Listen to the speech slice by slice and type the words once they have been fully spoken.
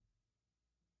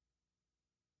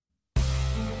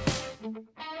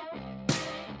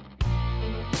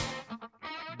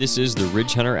This is the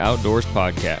Ridge Hunter Outdoors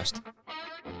Podcast.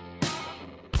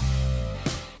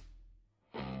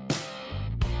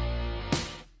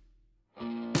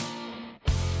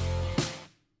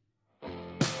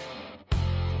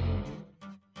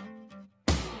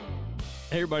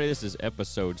 Hey everybody, this is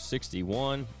episode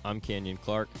 61. I'm Kenyon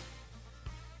Clark.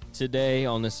 Today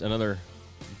on this another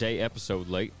day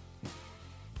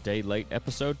late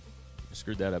episode. I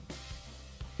screwed that up.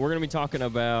 We're going to be talking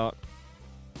about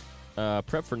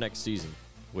prep for next season,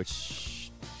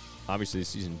 which obviously the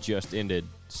season just ended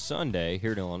Sunday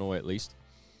here in Illinois at least.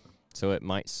 So it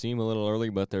might seem a little early,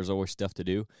 but there's always stuff to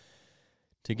do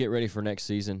to get ready for next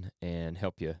season and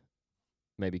help you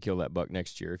maybe kill that buck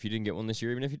next year if you didn't get one this year,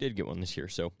 even if you did get one this year.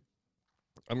 So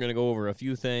I'm going to go over a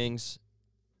few things.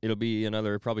 It'll be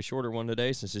another probably shorter one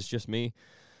today since it's just me.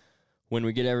 When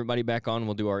we get everybody back on,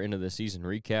 we'll do our end of the season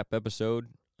recap episode.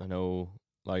 I know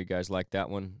a lot of you guys like that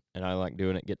one, and I like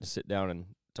doing it, getting to sit down and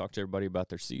talk to everybody about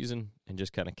their season and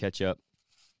just kind of catch up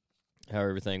how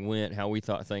everything went, how we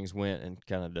thought things went, and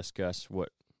kind of discuss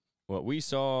what we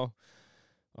saw,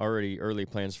 already early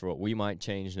plans for what we might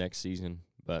change next season.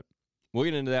 But we'll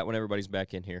get into that when everybody's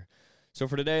back in here. So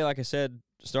for today, like I said,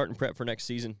 starting prep for next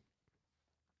season.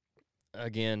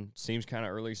 Again, seems kind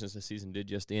of early since the season did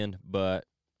just end, but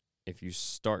if you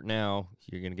start now,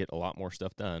 you're going to get a lot more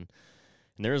stuff done.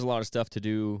 And there's a lot of stuff to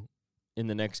do in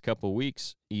the next couple of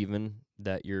weeks even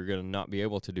that you're going to not be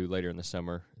able to do later in the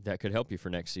summer that could help you for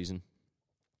next season.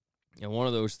 And one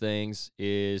of those things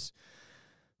is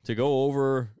to go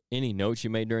over any notes you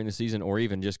made during the season, or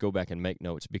even just go back and make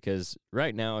notes, because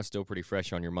right now it's still pretty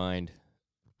fresh on your mind.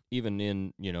 Even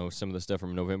in, some of the stuff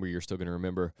from November, you're still going to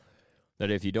remember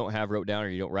that if you don't have wrote down or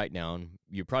you don't write down,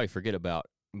 you probably forget about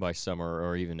by summer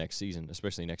or even next season,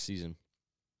 especially next season.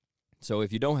 So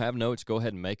if you don't have notes, go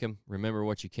ahead and make them. Remember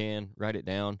what you can, write it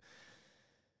down.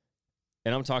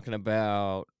 And I'm talking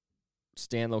about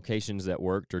stand locations that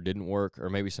worked or didn't work, or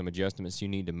maybe some adjustments you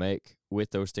need to make with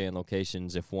those stand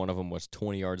locations. If one of them was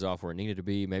 20 yards off where it needed to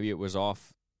be, maybe it was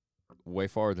off way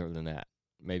farther than that.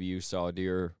 Maybe you saw a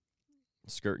deer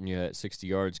skirting you at 60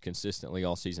 yards consistently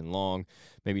all season long.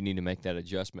 Maybe you need to make that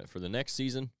adjustment for the next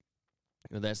season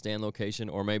with that stand location,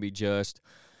 or maybe just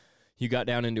you got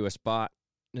down into a spot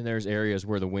and there's areas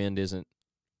where the wind isn't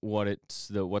what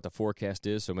the forecast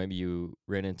is, so maybe you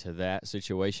ran into that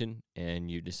situation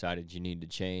and you decided you need to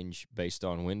change based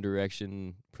on wind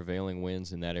direction, prevailing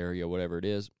winds in that area, whatever it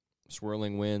is,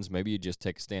 swirling winds. Maybe you just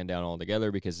take a stand down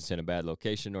altogether because it's in a bad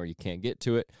location or you can't get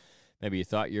to it. Maybe you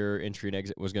thought your entry and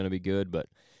exit was going to be good, but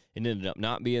it ended up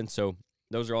not being. So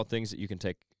those are all things that you can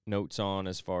take notes on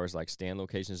as far as like stand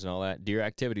locations and all that. Deer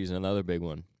activity is another big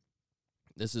one.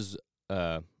 This is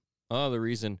the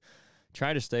reason.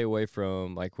 Try to stay away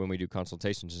from, like when we do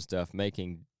consultations and stuff,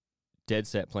 making dead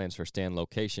set plans for stand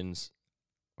locations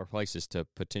or places to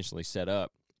potentially set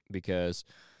up, because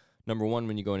number one,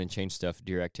 when you go in and change stuff,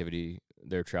 deer activity,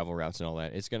 their travel routes and all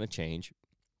that, it's going to change.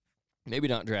 Maybe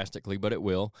not drastically, but it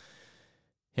will.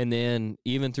 And then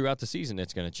even throughout the season,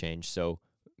 it's going to change. So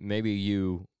maybe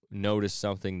you notice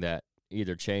something that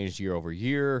either changed year over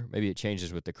year, maybe it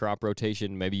changes with the crop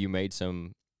rotation, maybe you made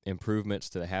some improvements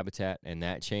to the habitat and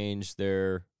that changed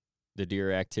the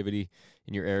deer activity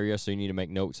in your area, so you need to make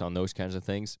notes on those kinds of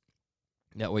things.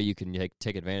 That way you can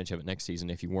take advantage of it next season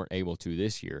if you weren't able to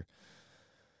this year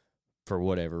for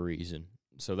whatever reason.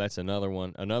 So that's another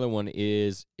one. Another one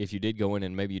is if you did go in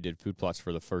and maybe you did food plots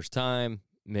for the first time,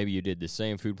 maybe you did the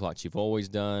same food plots you've always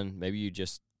done, maybe you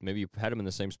had them in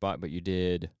the same spot but you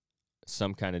did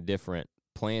some kind of different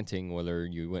planting, whether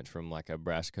you went from like a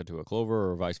brassica to a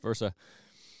clover or vice versa.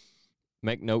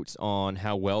 Make notes on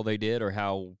how well they did or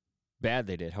how bad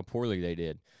they did, how poorly they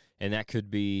did. And that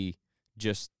could be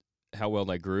just how well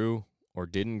they grew or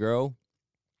didn't grow.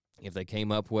 If they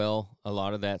came up well, a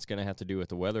lot of that's going to have to do with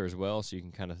the weather as well. So you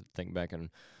can kind of think back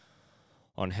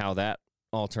on how that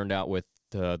all turned out with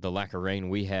the lack of rain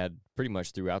we had pretty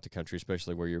much throughout the country,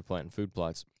 especially where you're planting food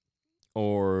plots.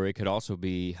 Or it could also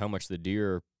be how much the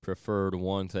deer preferred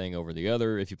one thing over the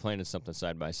other. If you planted something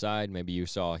side by side, maybe you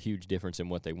saw a huge difference in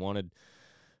what they wanted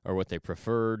or what they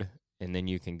preferred, and then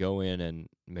you can go in and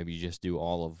maybe just do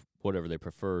all of whatever they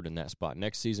preferred in that spot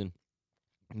next season.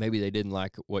 Maybe they didn't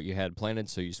like what you had planted,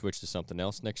 so you switch to something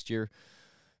else next year.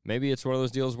 Maybe it's one of those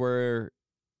deals where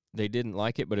they didn't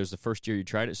like it, but it was the first year you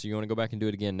tried it, so you want to go back and do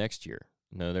it again next year.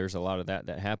 There's a lot of that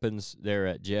happens there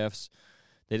at Jeff's.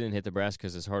 They didn't hit the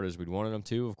brassicas as hard as we'd wanted them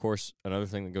to. Of course, another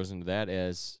thing that goes into that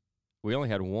is we only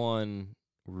had one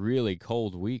really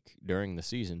cold week during the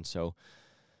season, so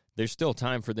there's still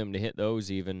time for them to hit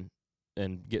those even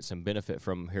and get some benefit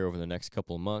from here over the next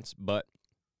couple of months. But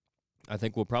I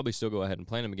think we'll probably still go ahead and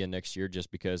plant them again next year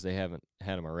just because they haven't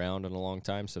had them around in a long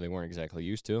time, so they weren't exactly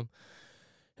used to them.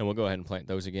 And we'll go ahead and plant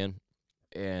those again.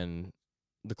 And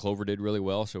the clover did really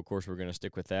well, so of course we're going to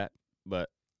stick with that.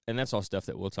 And that's all stuff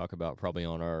that we'll talk about probably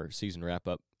on our season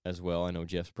wrap-up as well. I know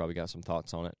Jeff's probably got some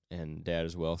thoughts on it, and Dad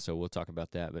as well, so we'll talk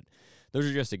about that. But those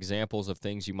are just examples of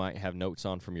things you might have notes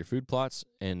on from your food plots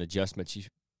and adjustments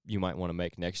you might want to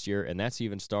make next year. And that's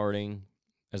even starting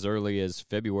as early as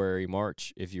February,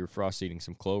 March, if you're frost seeding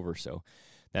some clover. So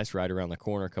that's right around the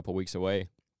corner, a couple weeks away.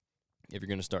 If you're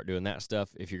going to start doing that stuff,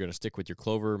 if you're going to stick with your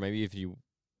clover, maybe if you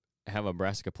have a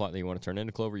brassica plot that you want to turn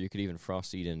into clover, you could even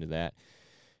frost seed into that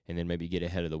and then maybe get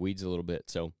ahead of the weeds a little bit.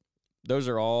 So those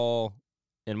are all,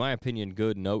 in my opinion,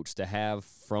 good notes to have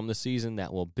from the season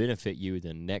that will benefit you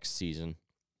the next season.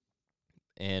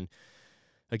 And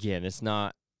again,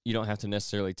 you don't have to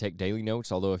necessarily take daily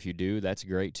notes, although if you do, that's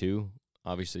great too.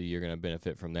 Obviously, you're going to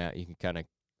benefit from that. You can kind of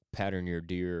pattern your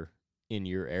deer in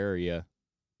your area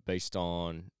based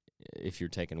on if you're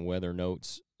taking weather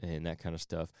notes and that kind of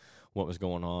stuff, what was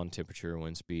going on, temperature,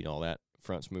 wind speed, all that,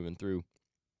 fronts moving through.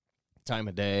 Time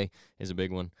of day is a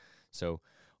big one. So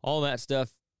all that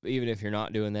stuff, even if you're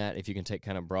not doing that, if you can take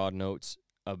kind of broad notes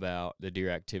about the deer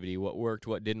activity, what worked,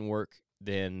 what didn't work,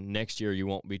 then next year you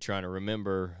won't be trying to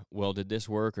remember, well, did this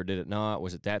work or did it not?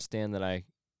 Was it that stand that I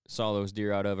saw those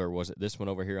deer out of, or was it this one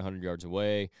over here 100 yards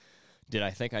away? Did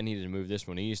I think I needed to move this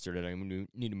one east, or did I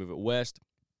need to move it west?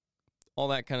 All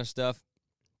that kind of stuff.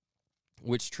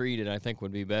 Which tree did I think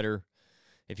would be better?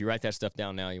 If you write that stuff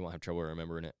down now, you won't have trouble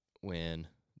remembering it when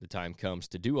the time comes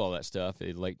to do all that stuff.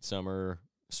 Late summer,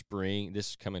 spring,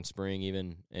 this coming spring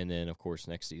even, and then, of course,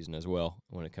 next season as well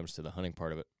when it comes to the hunting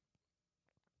part of it.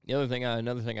 Another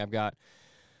thing I've got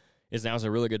is now's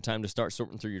a really good time to start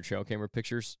sorting through your trail camera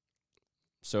pictures.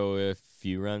 So if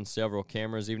you run several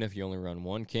cameras, even if you only run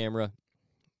one camera,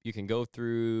 you can go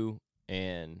through,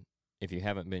 and if you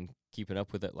haven't been keeping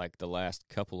up with it like the last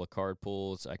couple of card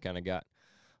pulls, I kind of got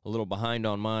a little behind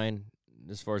on mine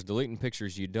as far as deleting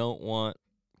pictures you don't want,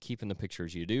 keeping the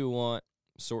pictures you do want,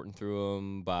 sorting through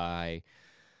them by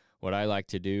what I like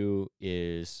to do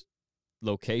is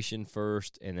location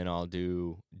first, and then I'll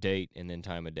do date and then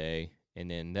time of day,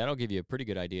 and then that'll give you a pretty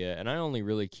good idea. And I only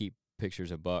really keep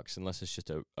pictures of bucks unless it's just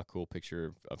a cool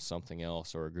picture of something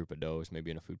else or a group of does,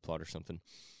 maybe in a food plot or something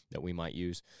that we might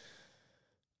use.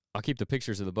 I'll keep the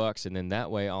pictures of the bucks, and then that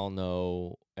way I'll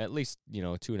know at least,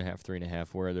 2.5,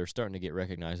 3.5, where they're starting to get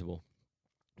recognizable.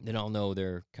 Then I'll know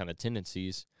their kind of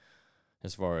tendencies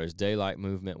as far as daylight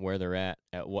movement, where they're at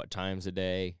what times a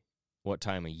day, what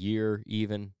time of year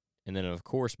even. And then, of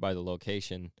course, by the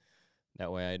location,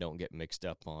 that way I don't get mixed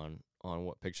up on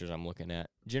what pictures I'm looking at.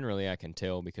 Generally, I can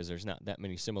tell because there's not that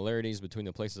many similarities between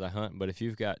the places I hunt. But if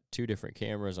you've got two different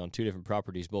cameras on two different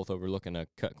properties, both overlooking a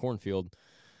cut cornfield,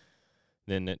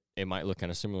 then it might look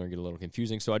kind of similar and get a little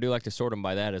confusing. So I do like to sort them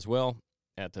by that as well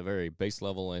at the very base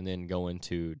level, and then go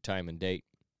into time and date.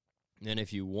 And then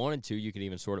if you wanted to, you could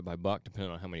even sort it by buck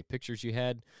depending on how many pictures you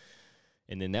had.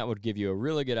 And then that would give you a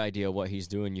really good idea of what he's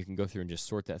doing. You can go through and just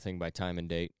sort that thing by time and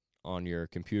date on your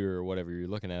computer or whatever you're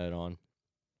looking at it on,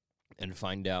 and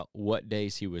find out what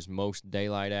days he was most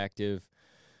daylight active,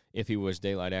 if he was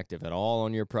daylight active at all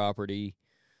on your property,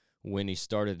 when he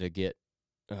started to get,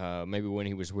 maybe when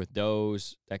he was with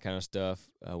does, that kind of stuff,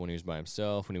 when he was by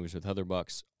himself, when he was with other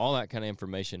bucks. All that kind of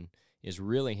information is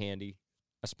really handy,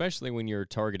 especially when you're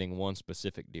targeting one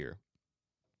specific deer.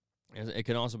 It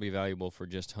can also be valuable for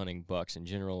just hunting bucks in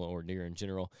general or deer in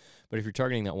general. But if you're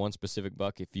targeting that one specific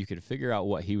buck, if you could figure out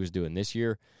what he was doing this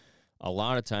year, a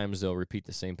lot of times they'll repeat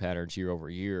the same patterns year over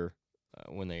year.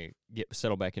 When they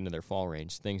settle back into their fall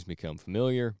range, things become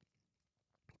familiar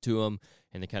to them,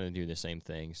 and they kind of do the same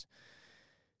things.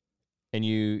 And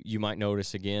you might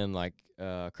notice, again, like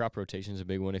crop rotation is a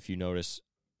big one. If you notice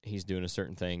he's doing a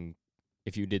certain thing,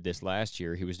 if you did this last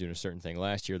year, he was doing a certain thing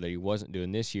last year that he wasn't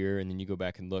doing this year, and then you go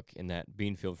back and look, and that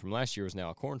bean field from last year was now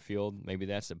a cornfield. Maybe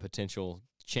that's a potential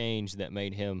change that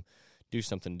made him do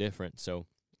something different. So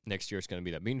next year it's going to be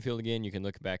that bean field again. You can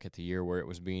look back at the year where it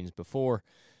was beans before,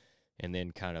 and then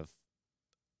kind of,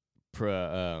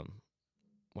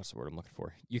 what's the word I'm looking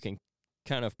for? You can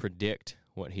kind of predict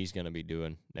what he's going to be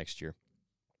doing next year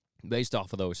based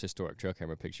off of those historic trail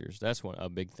camera pictures. That's a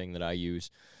big thing that I use.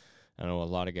 I know a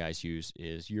lot of guys use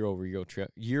is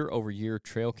year-over-year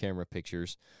trail camera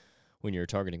pictures when you're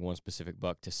targeting one specific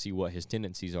buck to see what his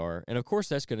tendencies are. And, of course,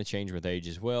 that's going to change with age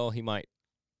as well. He might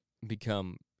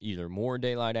become either more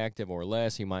daylight active or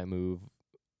less. He might move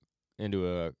into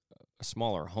a a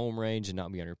smaller home range and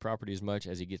not be on your property as much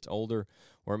as he gets older.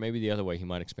 Or maybe the other way, he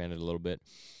might expand it a little bit.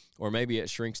 Or maybe it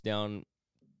shrinks down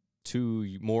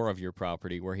to more of your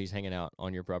property where he's hanging out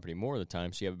on your property more of the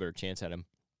time, so you have a better chance at him.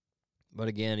 But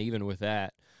again, even with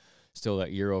that, still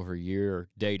that year-over-year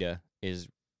data is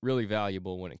really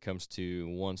valuable when it comes to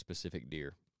one specific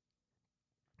deer.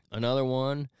 Another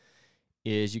one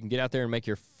is you can get out there and make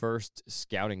your first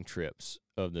scouting trips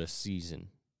of the season.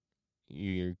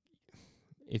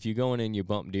 If you go in and you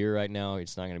bump deer right now,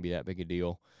 it's not going to be that big a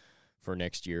deal for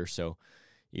next year. So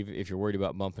if you're worried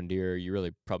about bumping deer, you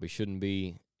really probably shouldn't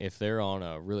be. If they're on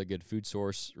a really good food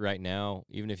source right now,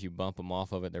 even if you bump them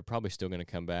off of it, they're probably still going to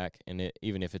come back. And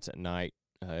even if it's at night,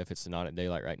 if it's not at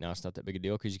daylight right now, it's not that big a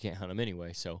deal because you can't hunt them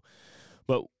anyway. So,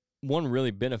 but one really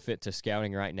benefit to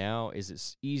scouting right now is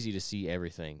it's easy to see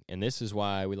everything. And this is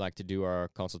why we like to do our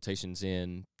consultations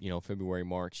in, February,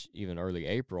 March, even early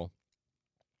April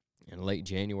and late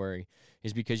January,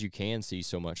 is because you can see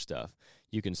so much stuff.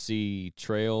 You can see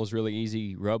trails really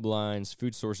easy, rub lines,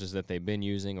 food sources that they've been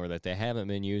using or that they haven't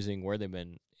been using, where they've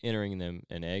been entering them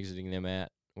and exiting them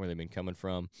at, where they've been coming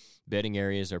from. Bedding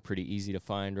areas are pretty easy to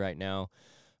find right now.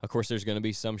 Of course, there's going to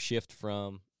be some shift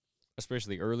from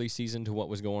especially early season to what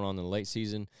was going on in the late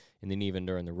season and then even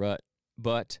during the rut.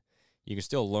 But you can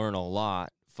still learn a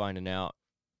lot finding out,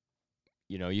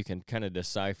 you can kind of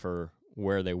decipher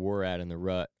where they were at in the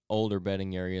rut, older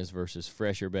bedding areas versus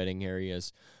fresher bedding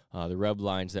areas, the rub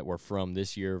lines that were from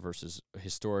this year versus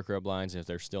historic rub lines, if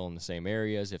they're still in the same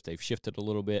areas, if they've shifted a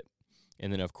little bit.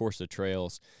 And then, of course, the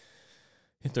trails,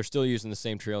 if they're still using the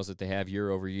same trails that they have year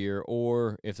over year,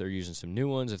 or if they're using some new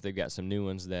ones, if they've got some new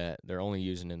ones that they're only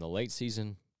using in the late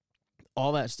season.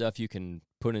 All that stuff you can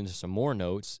put into some more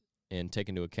notes and take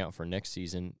into account for next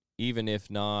season, even if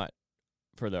not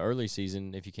for the early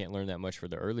season. If you can't learn that much for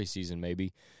the early season,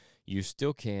 maybe you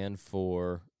still can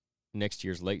for next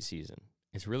year's late season.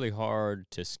 It's really hard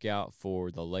to scout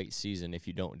for the late season if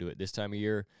you don't do it this time of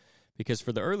year, because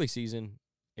for the early season,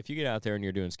 if you get out there and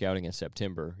you're doing scouting in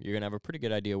September, you're going to have a pretty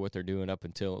good idea what they're doing up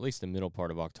until at least the middle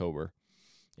part of October.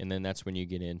 And then that's when you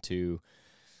get into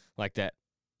like that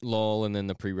lull and then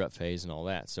the pre-rut phase and all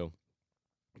that. So,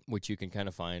 which you can kind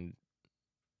of find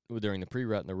during the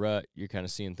pre-rut and the rut, you're kind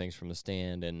of seeing things from the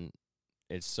stand, and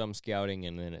it's some scouting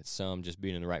and then it's some just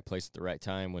being in the right place at the right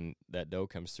time when that doe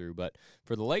comes through. But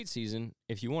for the late season,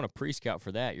 if you want to pre-scout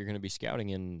for that, you're going to be scouting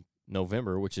in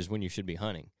November, which is when you should be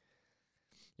hunting.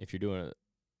 If you're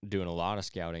doing a lot of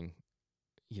scouting,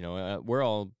 I'm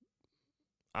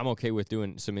okay with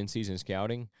doing some in-season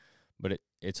scouting, but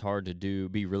it's hard to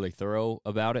be really thorough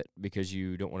about it because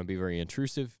you don't want to be very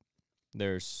intrusive.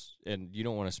 And you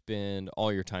don't want to spend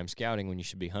all your time scouting when you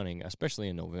should be hunting, especially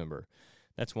in November.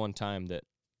 That's one time that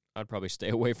I'd probably stay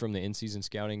away from the in-season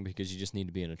scouting because you just need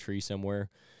to be in a tree somewhere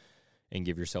and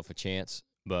give yourself a chance.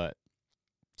 But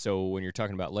so when you're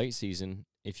talking about late season,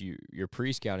 if you're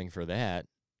pre-scouting for that,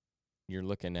 you're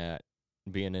looking at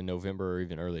being in November or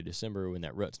even early December when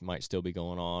that rut might still be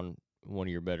going on, one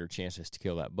of your better chances to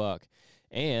kill that buck.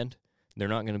 And they're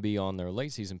not going to be on their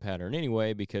late season pattern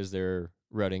anyway because they're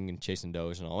rutting and chasing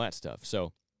does and all that stuff.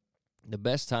 So the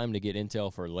best time to get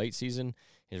intel for late season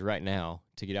is right now,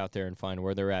 to get out there and find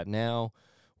where they're at now,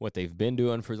 what they've been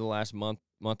doing for the last month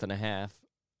and a half,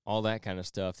 all that kind of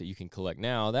stuff that you can collect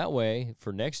now. That way,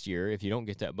 for next year, if you don't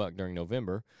get that buck during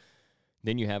November,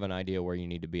 then you have an idea where you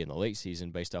need to be in the late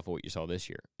season based off of what you saw this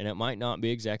year. And it might not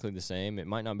be exactly the same. It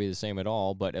might not be the same at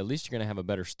all, but at least you're going to have a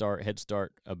better head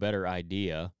start, a better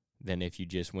idea than if you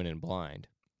just went in blind.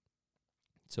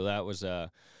 So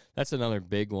that's another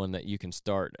big one that you can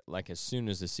start like as soon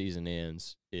as the season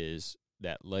ends, is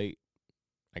that late,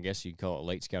 I guess you'd call it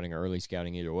late scouting or early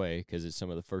scouting, either way, because it's some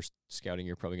of the first scouting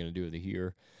you're probably going to do of the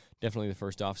year. Definitely the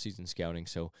first off-season scouting.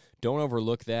 So don't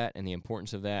overlook that and the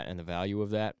importance of that and the value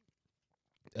of that.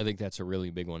 I think that's a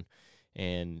really big one.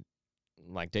 And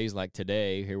like days like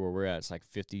today, here where we're at, it's like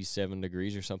 57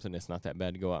 degrees or something. It's not that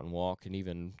bad to go out and walk, and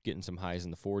even getting some highs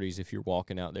in the 40s if you're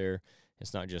walking out there.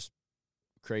 It's not just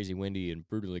crazy windy and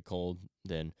brutally cold.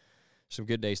 Then some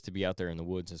good days to be out there in the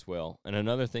woods as well. And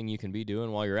another thing you can be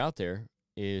doing while you're out there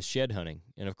is shed hunting.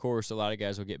 And of course, a lot of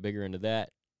guys will get bigger into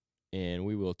that, and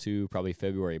we will too, probably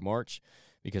February, March,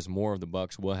 because more of the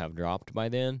bucks will have dropped by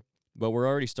then. But we're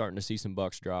already starting to see some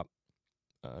bucks drop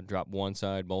one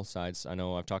side, both sides. I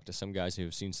know I've talked to some guys who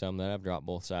have seen some that have dropped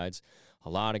both sides. A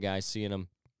lot of guys seeing them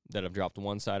that have dropped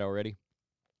one side already.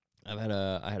 I had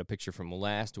a picture from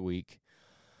last week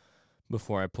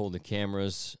before I pulled the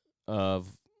cameras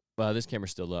of, this camera's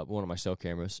still up, one of my cell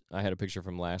cameras. I had a picture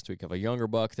from last week of a younger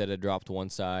buck that had dropped one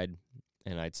side,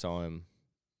 and I saw him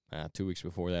 2 weeks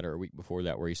before that or a week before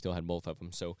that where he still had both of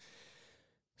them. So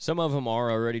some of them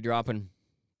are already dropping,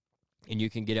 and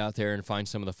you can get out there and find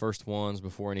some of the first ones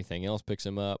before anything else picks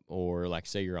them up. Or like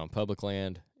say you're on public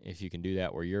land, if you can do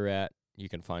that where you're at, you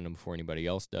can find them before anybody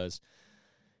else does.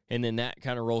 And then that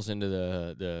kind of rolls into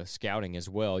the scouting as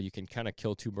well. You can kind of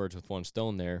kill two birds with one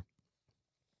stone there.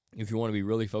 If you want to be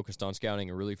really focused on scouting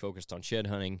or really focused on shed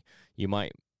hunting, you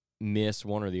might miss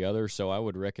one or the other. So I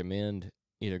would recommend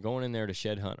either going in there to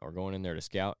shed hunt or going in there to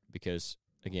scout, because,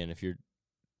 again, if you're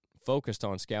focused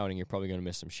on scouting, you're probably going to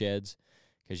miss some sheds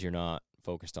because you're not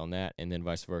focused on that, and then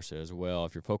vice versa as well.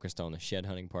 If you're focused on the shed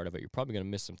hunting part of it, you're probably going to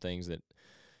miss some things that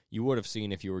you would have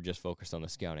seen if you were just focused on the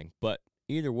scouting. But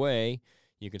either way,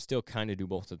 you can still kind of do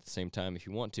both at the same time if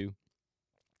you want to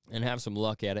and have some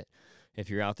luck at it.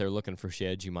 If you're out there looking for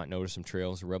sheds, you might notice some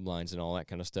trails, rub lines, and all that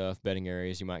kind of stuff, bedding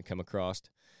areas you might come across.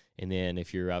 And then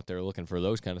if you're out there looking for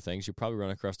those kind of things, you'll probably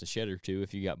run across a shed or two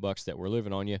if you got bucks that were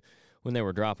living on you when they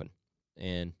were dropping.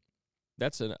 And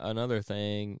that's another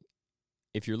thing.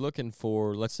 If you're looking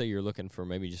for, let's say you're looking for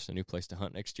maybe just a new place to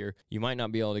hunt next year, you might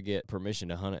not be able to get permission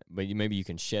to hunt it, but maybe you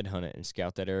can shed hunt it and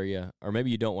scout that area. Or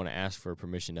maybe you don't want to ask for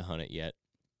permission to hunt it yet,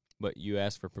 but you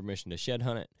ask for permission to shed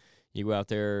hunt it. You go out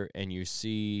there and you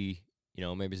see,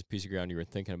 maybe it's a piece of ground you were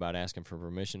thinking about asking for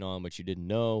permission on, but you didn't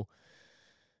know.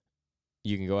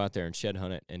 You can go out there and shed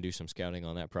hunt it and do some scouting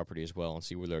on that property as well and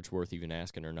see whether it's worth even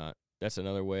asking or not. That's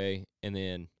another way. And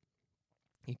then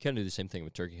you can do the same thing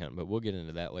with turkey hunting, but we'll get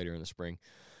into that later in the spring.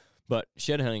 But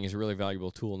shed hunting is a really valuable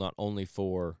tool, not only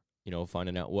for,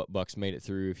 finding out what bucks made it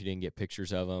through if you didn't get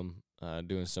pictures of them,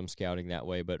 doing some scouting that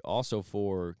way, but also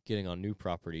for getting on new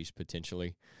properties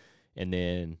potentially, and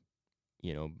then,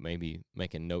 maybe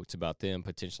making notes about them,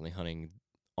 potentially hunting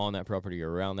on that property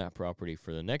or around that property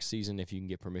for the next season if you can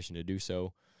get permission to do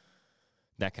so,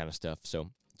 that kind of stuff. So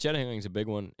shed hunting is a big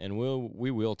one, and we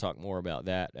will talk more about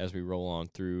that as we roll on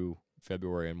through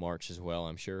February and March as well,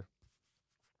 I'm sure.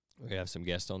 We have some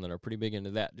guests on that are pretty big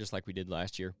into that, just like we did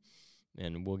last year,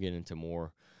 and we'll get into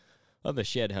more of the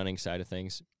shed hunting side of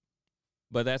things.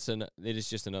 But it is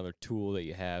just another tool that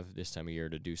you have this time of year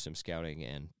to do some scouting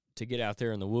and to get out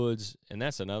there in the woods. And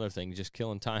that's another thing, just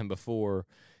killing time before,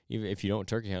 even if you don't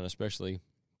turkey hunt, especially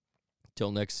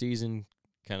till next season,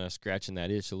 kind of scratching that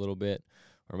itch a little bit,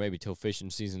 or maybe till fishing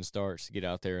season starts, to get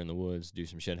out there in the woods, do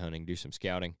some shed hunting, do some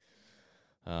scouting.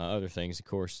 Other things, of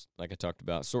course, like I talked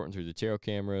about, sorting through the tarot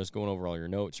cameras, going over all your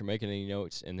notes or making any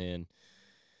notes, and then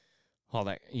all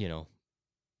that,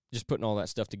 just putting all that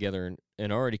stuff together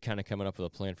and already kind of coming up with a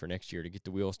plan for next year to get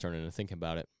the wheels turning and thinking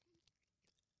about it.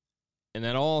 And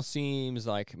that all seems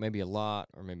like maybe a lot,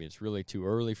 or maybe it's really too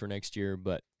early for next year,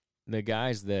 but the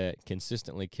guys that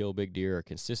consistently kill big deer or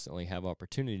consistently have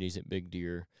opportunities at big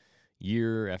deer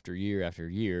year after year after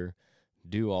year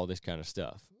do all this kind of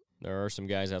stuff. There are some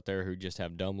guys out there who just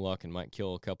have dumb luck and might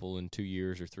kill a couple in 2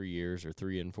 years or 3 years or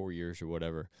 3 and 4 years or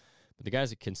whatever. But the guys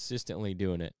that consistently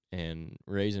doing it and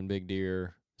raising big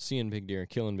deer, seeing big deer, and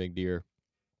killing big deer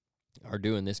are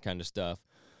doing this kind of stuff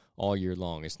all year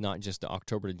long. It's not just the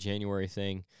October to January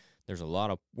thing. There's a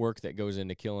lot of work that goes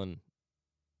into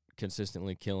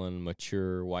consistently killing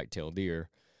mature whitetail deer.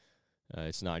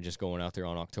 It's not just going out there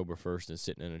on October 1st and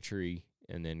sitting in a tree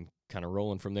and then kind of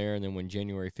rolling from there. And then when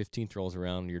January 15th rolls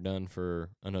around, you're done for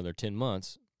another 10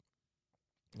 months.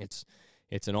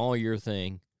 It's an all-year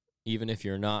thing, even if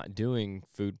you're not doing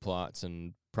food plots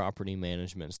and property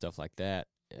management and stuff like that.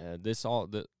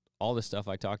 All this stuff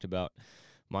I talked about,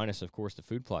 minus, of course, the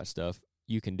food plot stuff,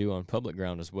 you can do on public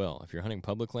ground as well. If you're hunting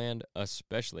public land,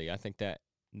 especially, I think that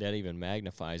even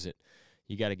magnifies it.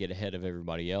 You got to get ahead of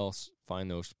everybody else,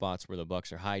 find those spots where the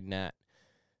bucks are hiding at.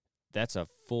 That's a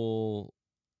full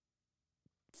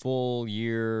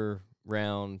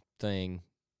year-round thing,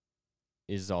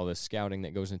 is all this scouting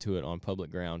that goes into it on public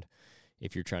ground.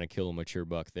 If you're trying to kill a mature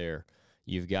buck there,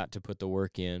 you've got to put the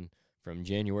work in from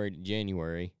January to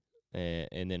January,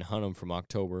 and then hunt them from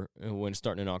October. And when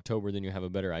starting in October, then you have a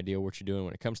better idea what you're doing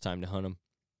when it comes time to hunt them,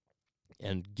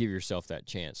 and give yourself that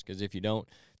chance. Because if you don't,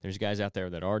 there's guys out there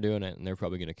that are doing it, and they're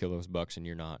probably going to kill those bucks, and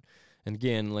you're not. And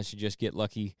again, unless you just get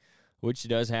lucky, which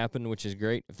does happen, which is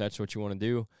great if that's what you want to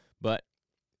do. But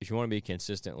if you want to be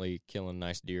consistently killing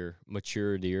nice deer,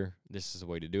 mature deer, this is the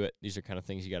way to do it. These are kind of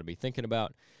things you got to be thinking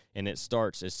about, and it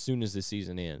starts as soon as the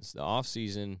season ends. The off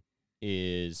season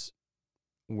is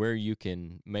where you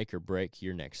can make or break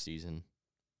your next season.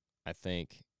 I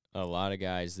think a lot of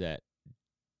guys that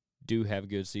do have a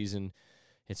good season,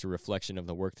 it's a reflection of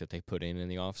the work that they put in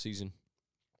the off season.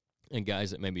 And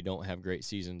guys that maybe don't have great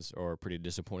seasons or are pretty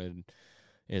disappointed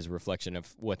is a reflection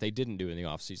of what they didn't do in the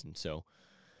off season. So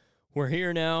we're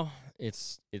here now.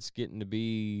 It's getting to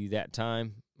be that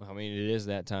time. I mean, it is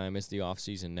that time. It's the off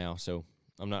season now. So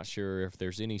I'm not sure if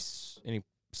there's any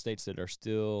states that are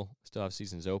still have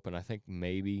seasons open. I think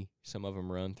maybe some of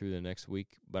them run through the next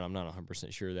week, but I'm not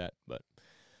 100% sure of that. But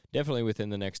definitely within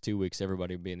the next 2 weeks,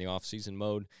 everybody will be in the off-season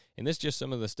mode. And this is just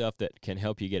some of the stuff that can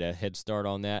help you get a head start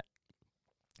on that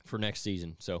for next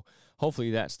season. So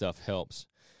hopefully that stuff helps.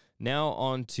 Now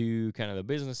on to kind of the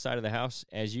business side of the house.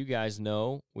 As you guys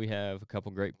know, we have a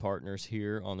couple great partners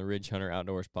here on the Ridge Hunter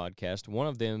Outdoors podcast, one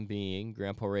of them being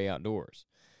Grandpa Ray Outdoors.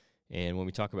 And when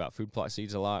we talk about food plot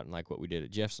seeds a lot, and like what we did at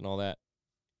Jeff's and all that,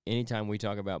 anytime we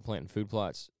talk about planting food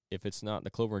plots, if it's not the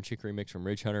clover and chicory mix from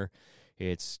Ridge Hunter,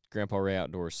 it's Grandpa Ray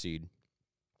Outdoors seed.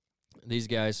 These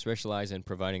guys specialize in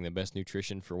providing the best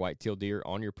nutrition for white-tailed deer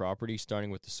on your property,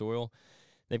 starting with the soil.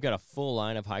 They've got a full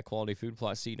line of high-quality food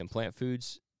plot seed and plant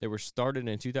foods. They were started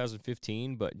in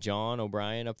 2015, but John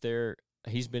O'Brien up there,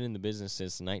 he's been in the business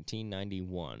since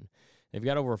 1991. They've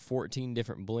got over 14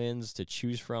 different blends to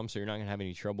choose from, so you're not going to have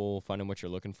any trouble finding what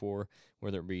you're looking for,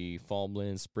 whether it be fall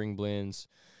blends, spring blends,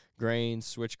 grains,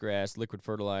 switchgrass, liquid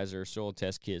fertilizer, soil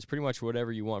test kits, pretty much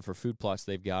whatever you want for food plots,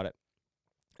 they've got it.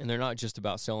 And they're not just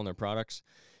about selling their products.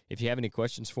 If you have any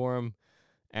questions for them,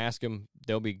 ask them.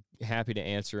 They'll be happy to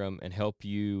answer them and help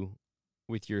you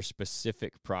with your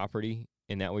specific property,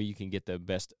 and that way you can get the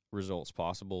best results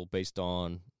possible based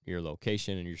on your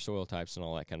location and your soil types and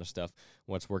all that kind of stuff,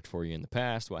 what's worked for you in the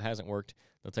past, what hasn't worked.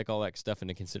 They'll take all that stuff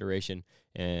into consideration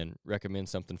and recommend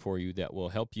something for you that will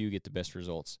help you get the best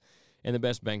results and the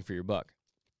best bang for your buck.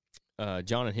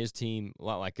 John and his team, a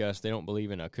lot like us, they don't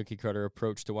believe in a cookie-cutter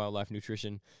approach to wildlife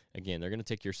nutrition. Again, they're going to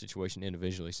take your situation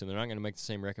individually, so they're not going to make the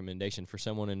same recommendation for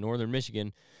someone in northern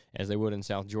Michigan as they would in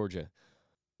South Georgia.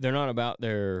 They're not about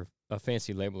a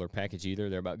fancy label or package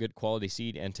either. They're about good quality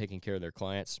seed and taking care of their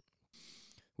clients.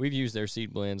 We've used their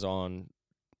seed blends on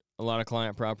a lot of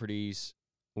client properties.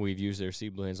 We've used their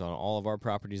seed blends on all of our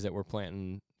properties that we're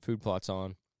planting food plots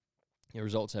on. The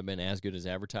results have been as good as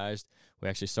advertised. We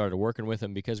actually started working with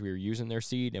them because we were using their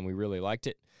seed and we really liked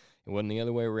it. It wasn't the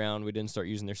other way around. We didn't start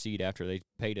using their seed after they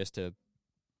paid us to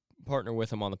partner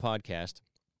with them on the podcast.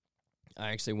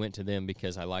 I actually went to them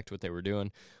because I liked what they were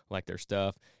doing, liked their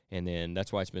stuff, and then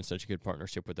that's why it's been such a good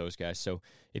partnership with those guys. So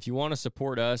if you want to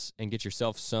support us and get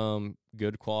yourself some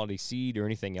good quality seed or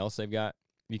anything else they've got,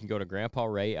 you can go to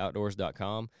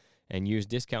grandparayOutdoors.com and use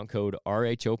discount code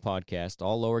RHO Podcast,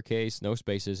 all lowercase, no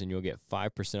spaces, and you'll get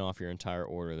 5% off your entire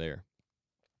order there.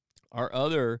 Our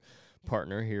other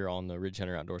partner here on the Ridge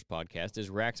Hunter Outdoors podcast is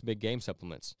Rack's Big Game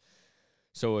Supplements.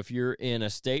 So if you're in a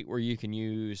state where you can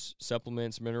use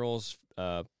supplements, minerals,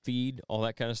 feed, all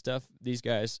that kind of stuff, these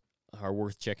guys are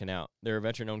worth checking out. They're a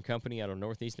veteran-owned company out of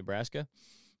northeast Nebraska.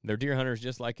 They're deer hunters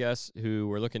just like us who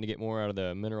were looking to get more out of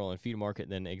the mineral and feed market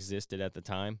than existed at the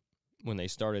time when they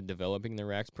started developing their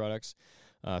Rack's products.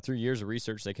 Through years of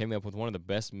research, they came up with one of the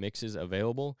best mixes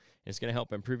available. It's going to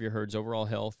help improve your herd's overall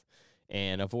health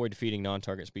and avoid feeding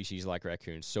non-target species like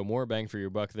raccoons. So more bang for your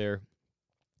buck there.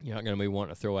 You're not going to be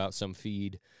wanting to throw out some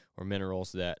feed or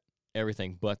minerals that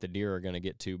everything but the deer are going to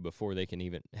get to before they can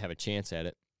even have a chance at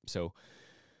it. So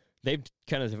they've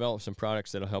kind of developed some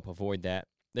products that'll help avoid that.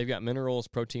 They've got minerals,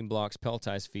 protein blocks,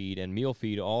 pelletized feed, and meal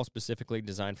feed, all specifically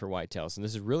designed for whitetails. And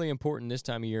this is really important this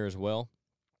time of year as well.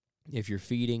 If you're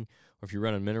feeding or if you're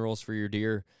running minerals for your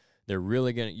deer, you're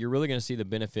really going to see the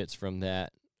benefits from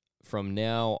that from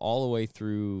now all the way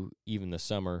through even the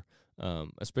summer,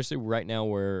 especially right now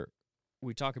where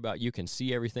we talk about you can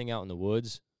see everything out in the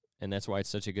woods, and that's why it's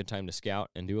such a good time to scout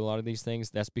and do a lot of these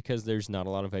things. That's because there's not a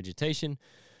lot of vegetation.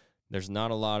 There's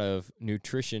not a lot of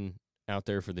nutrition out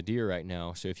there for the deer right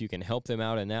now. So if you can help them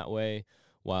out in that way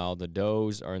while the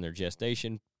does are in their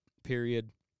gestation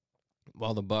period,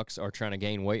 while the bucks are trying to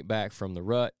gain weight back from the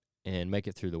rut and make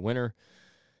it through the winter,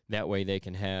 that way they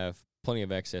can have plenty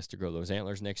of access to grow those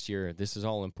antlers next year. This is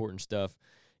all important stuff.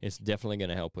 It's definitely going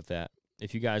to help with that.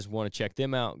 If you guys want to check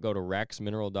them out, go to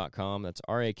raksmineral.com. That's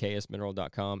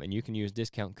raksmineral.com, and you can use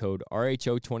discount code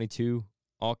RHO22,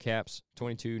 all caps,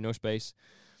 22, no space.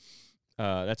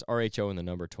 That's RHO and the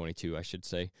number 22, I should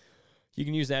say. You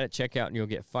can use that at checkout, and you'll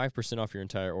get 5% off your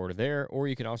entire order there, or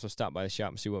you can also stop by the shop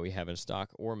and see what we have in stock,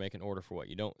 or make an order for what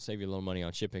you don't. Save you a little money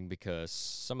on shipping, because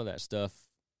some of that stuff,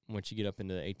 once you get up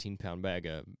into the 18-pound bag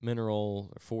of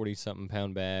mineral, or 40-something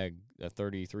pound bag, a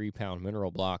 33-pound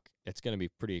mineral block, it's going to be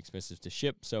pretty expensive to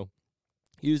ship. So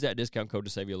use that discount code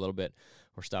to save you a little bit,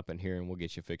 or stop in here and we'll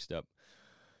get you fixed up.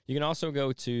 You can also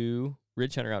go to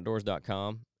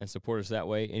ridgehunteroutdoors.com and support us that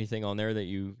way. Anything on there that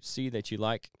you see that you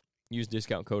like, use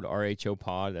discount code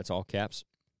RHOPOD, that's all caps,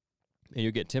 and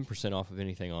you'll get 10% off of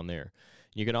anything on there.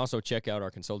 You can also check out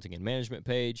our consulting and management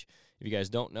page. If you guys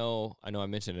don't know, I know I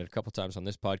mentioned it a couple times on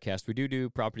this podcast, we do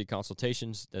property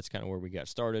consultations. That's kind of where we got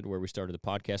started, where we started the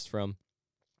podcast from.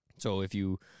 So if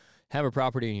you have a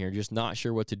property and you're just not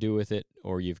sure what to do with it,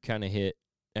 or you've kind of hit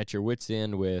at your wit's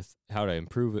end with how to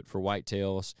improve it for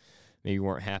whitetails, maybe you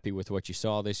weren't happy with what you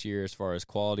saw this year as far as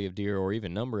quality of deer or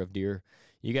even number of deer,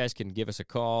 you guys can give us a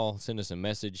call, send us a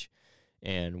message,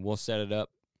 and we'll set it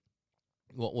up.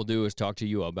 What we'll do is talk to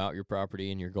you about your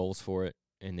property and your goals for it,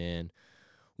 and then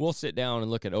we'll sit down and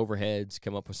look at overheads,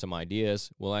 come up with some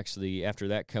ideas. We'll actually, after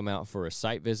that, come out for a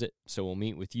site visit. So we'll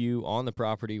meet with you on the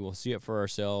property. We'll see it for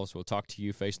ourselves. We'll talk to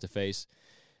you face-to-face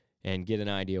and get an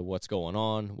idea of what's going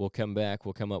on. We'll come back.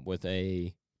 We'll come up with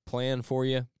a plan for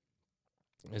you.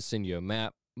 I'll send you a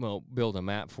map. We'll build a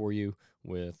map for you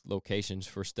with locations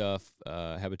for stuff,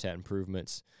 habitat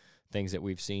improvements, things that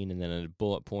we've seen, and then a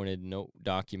bullet-pointed note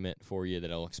document for you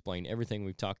that'll explain everything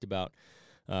we've talked about.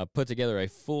 Put together a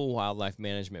full wildlife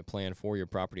management plan for your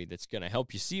property that's going to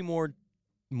help you see more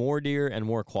deer and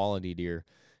more quality deer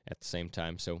at the same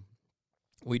time. So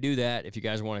we do that. If you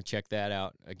guys want to check that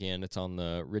out, again, it's on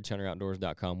the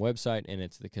ridgehunteroutdoors.com website, and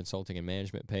it's the consulting and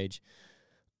management page.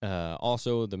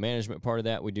 Also, the management part of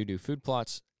that, we do food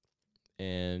plots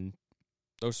and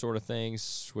those sort of things,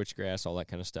 switchgrass, all that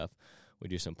kind of stuff. We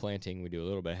do some planting. We do a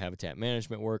little bit of habitat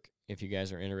management work. If you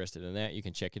guys are interested in that, you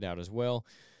can check it out as well.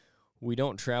 We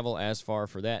don't travel as far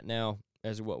for that now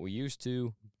as what we used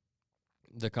to.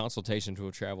 The consultations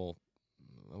we travel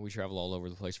all over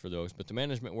the place for those. But the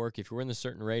management work, if you're in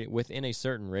within a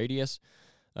certain radius,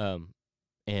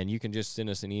 and you can just send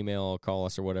us an email, call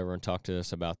us or whatever, and talk to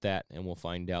us about that, and we'll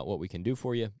find out what we can do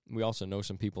for you. We also know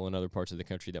some people in other parts of the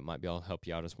country that might be able to help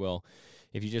you out as well.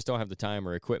 If you just don't have the time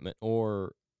or equipment,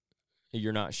 or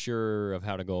you're not sure of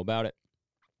how to go about it,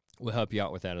 we'll help you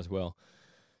out with that as well.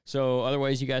 So other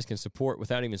ways you guys can support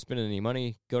without even spending any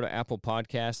money, go to Apple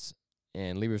Podcasts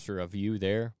and leave us a review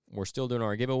there. We're still doing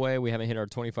our giveaway. We haven't hit our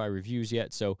 25 reviews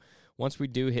yet. So once we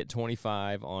do hit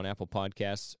 25 on Apple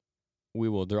Podcasts, we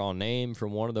will draw a name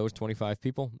from one of those 25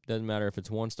 people. Doesn't matter if it's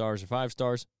 1 star or 5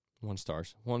 stars. 1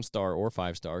 star or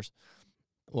 5 stars.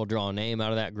 We'll draw a name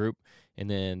out of that group, and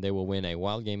then they will win a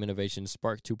Wild Game Innovations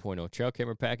Spark 2.0 trail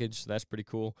camera package. So that's pretty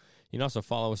cool. You can also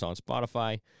follow us on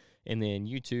Spotify, and then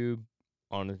YouTube.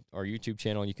 On our YouTube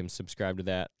channel, you can subscribe to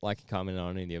that, like and comment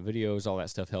on any of the videos. All that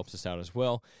stuff helps us out as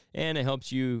well, and it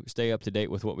helps you stay up to date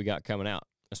with what we got coming out,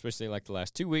 especially like the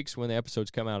last 2 weeks when the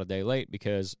episodes come out a day late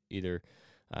because either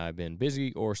I've been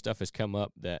busy or stuff has come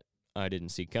up that I didn't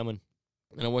see coming,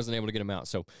 and I wasn't able to get them out.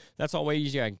 So that's all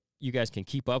ways you guys can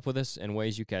keep up with us and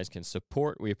ways you guys can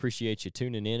support. We appreciate you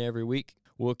tuning in every week.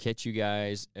 We'll catch you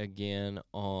guys again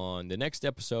on the next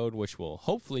episode, which will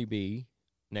hopefully be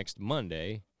next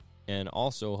Monday, and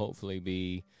also hopefully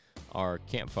be our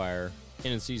campfire,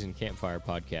 end of season campfire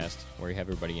podcast where you have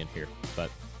everybody in here. But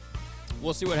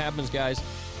we'll see what happens, guys.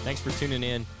 Thanks for tuning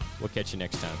in. We'll catch you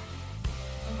next time.